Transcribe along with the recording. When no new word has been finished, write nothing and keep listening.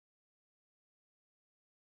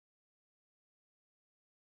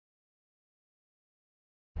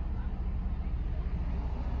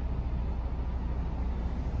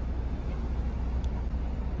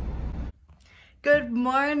Good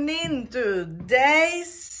morning. Today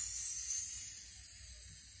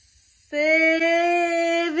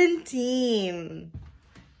 17.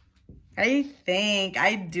 I think.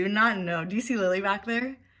 I do not know. Do you see Lily back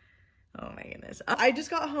there? Oh my goodness. I just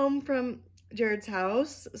got home from Jared's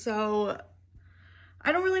house, so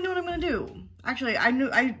I don't really know what I'm gonna do. Actually,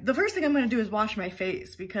 the first thing I'm gonna do is wash my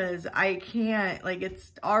face because I can't, like,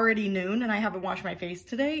 it's already noon and I haven't washed my face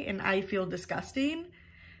today and I feel disgusting.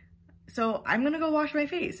 So I'm gonna go wash my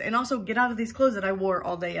face and also get out of these clothes that I wore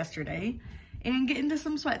all day yesterday and get into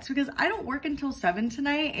some sweats because I don't work until 7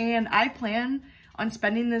 tonight and I plan on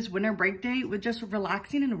spending this winter break day with just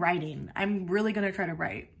relaxing and writing. I'm really gonna try to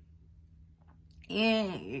write.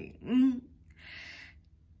 And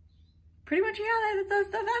pretty much, yeah, that's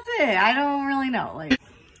it. I don't really know. Like,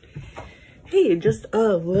 hey, just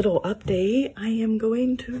a little update. I am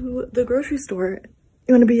going to the grocery store.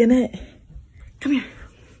 You wanna be in it? Come here.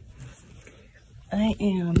 I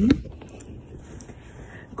am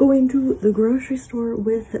going to the grocery store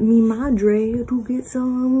with mi madre to get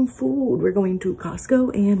some food. We're going to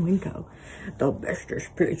Costco and Winco, the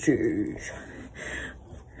bestest places.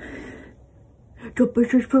 The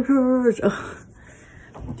bestest places. Ugh.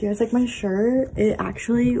 Do you guys like my shirt? It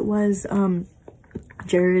actually was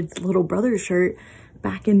Jared's little brother's shirt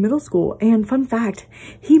back in middle school. And fun fact,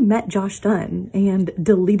 he met Josh Dunn and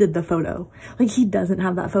deleted the photo. Like, he doesn't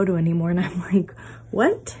have that photo anymore. And I'm like,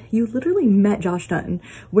 what? You literally met Josh Dunn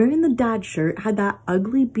wearing the dad shirt, had that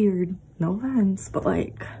ugly beard. No offense, but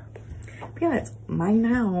like, yeah, it's mine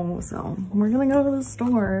now. So we're gonna go to the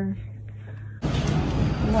store.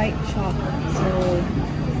 White chocolate, so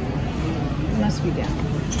it must be down.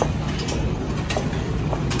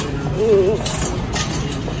 Ooh.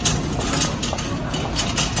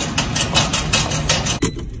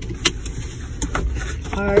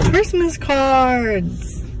 Our Christmas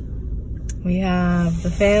cards. We have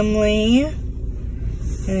the family,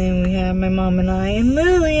 and then we have my mom and I and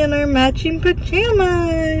Lily in our matching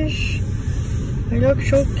pajamas. They look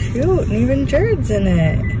so cute, and even Jared's in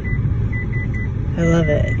it. I love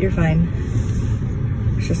it. You're fine.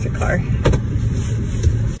 It's just a car.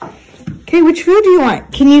 Okay, which food do you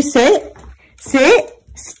want? Can you sit? Sit.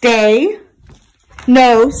 Stay.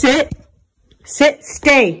 No, sit. Sit.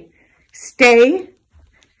 Stay. Stay.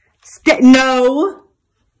 Stay. No.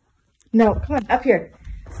 No, come on. Up here.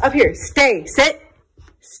 Up here. Stay. Sit.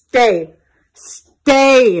 Stay.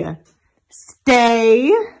 Stay.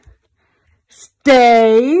 Stay.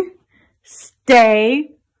 Stay.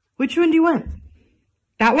 Stay. Which one do you want?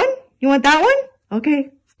 That one? You want that one? Okay.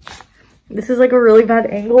 This is like a really bad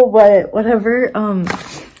angle, but whatever.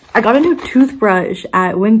 I got a new toothbrush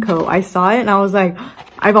at Winco. I saw it and I was like,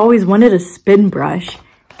 I've always wanted a spin brush.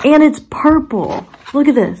 And it's purple. Look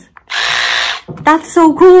at this. That's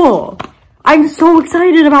so cool. I'm so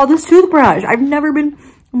excited about this toothbrush. I've never been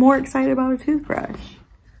more excited about a toothbrush.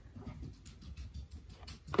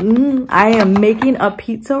 I am making a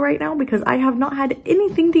pizza right now because I have not had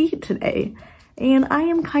anything to eat today. And I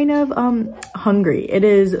am kind of hungry. It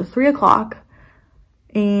is 3 o'clock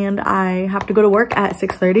and I have to go to work at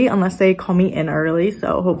 6:30 unless they call me in early.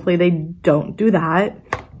 So hopefully they don't do that.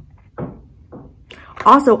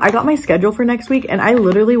 Also, I got my schedule for next week and I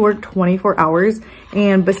literally work 24 hours.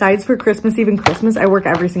 And besides for Christmas Eve and Christmas, I work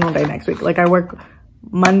every single day next week. Like, I work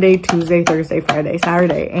Monday, Tuesday, Thursday, Friday,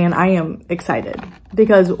 Saturday. And I am excited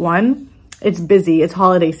because, one, it's busy. It's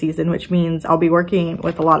holiday season, which means I'll be working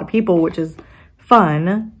with a lot of people, which is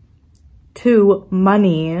fun. 2,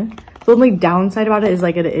 money. The only downside about it is,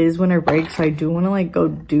 like, it is winter break. So I do want to, like, go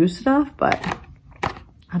do stuff, but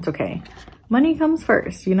that's okay. Money comes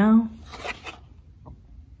first, you know?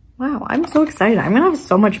 Wow, I'm so excited. I'm gonna have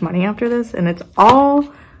so much money after this and it's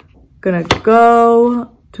all gonna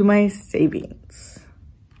go to my savings.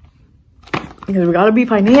 Because we gotta be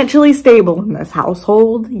financially stable in this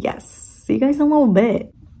household. Yes. See you guys in a little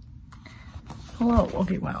bit. Hello.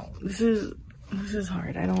 Okay, wow. This is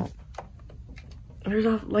hard. There's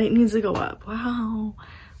a light needs to go up. Wow.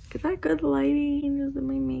 Look at that good lighting. Just in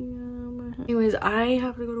my makeup. Anyways, I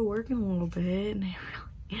have to go to work in a little bit and I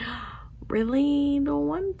really don't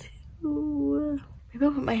want to. Maybe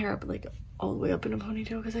I'll put my hair up like all the way up in a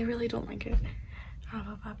ponytail because I really don't like it.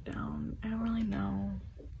 Up, down. I don't really know.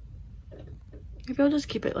 Maybe I'll just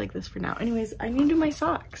keep it like this for now. Anyways, I need to do my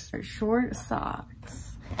socks. They're short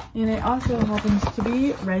socks. And it also happens to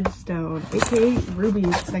be redstone, aka rubies,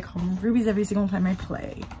 because I call them rubies every single time I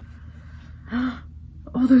play.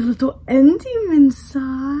 Oh, they're little Endymion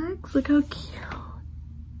socks. Look how cute.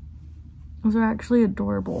 Those are actually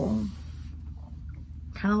adorable.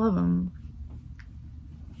 Kind of love them.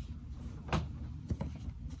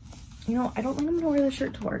 you know, I don't think I'm gonna wear this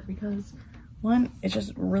shirt to work because one, it's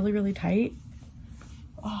just really, really tight.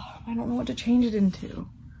 Oh, I don't know what to change it into.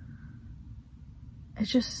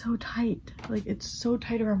 It's just so tight. Like, it's so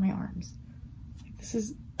tight around my arms. Like, this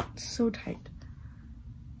is so tight.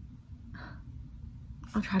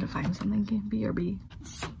 I'll try to find something. BRB.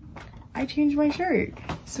 I changed my shirt.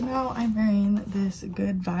 So now I'm wearing this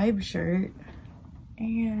Good Vibe shirt.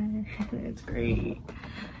 And it's great.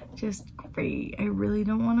 Just great. I really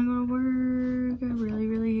don't want to go to work. I really,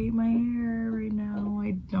 really hate my hair right now.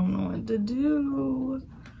 I don't know what to do.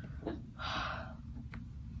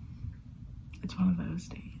 It's one of those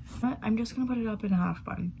days. But I'm just gonna put it up in a half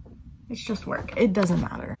bun. It's just work. It doesn't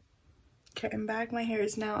matter. Okay, I'm back. My hair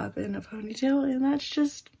is now up in a ponytail, and that's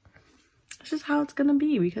just how it's gonna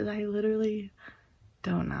be because I literally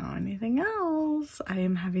don't know anything else. I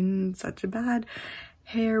am having such a bad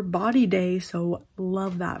hair body day, so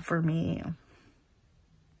love that for me.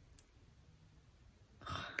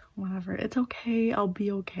 Whatever, it's okay. I'll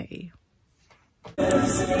be okay.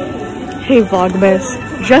 Hey vlogmas,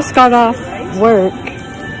 just got off work.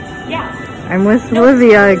 Yeah. I'm with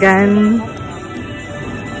Olivia again.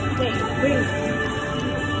 Wait.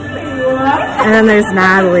 And then there's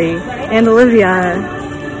Natalie and Olivia.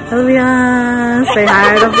 Olivia, say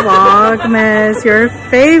hi to vlogmas, your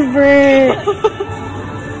favorite.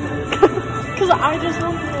 Cause I just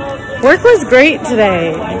love work was great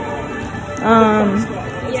today.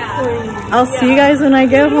 I'll see you guys when I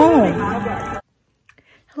get home.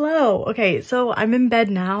 Hello. Okay, so I'm in bed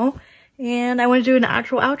now and I want to do an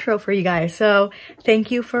actual outro for you guys. So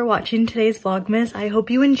thank you for watching today's vlogmas. I hope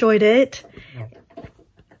you enjoyed it.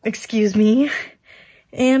 Excuse me.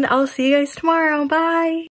 And I'll see you guys tomorrow. Bye.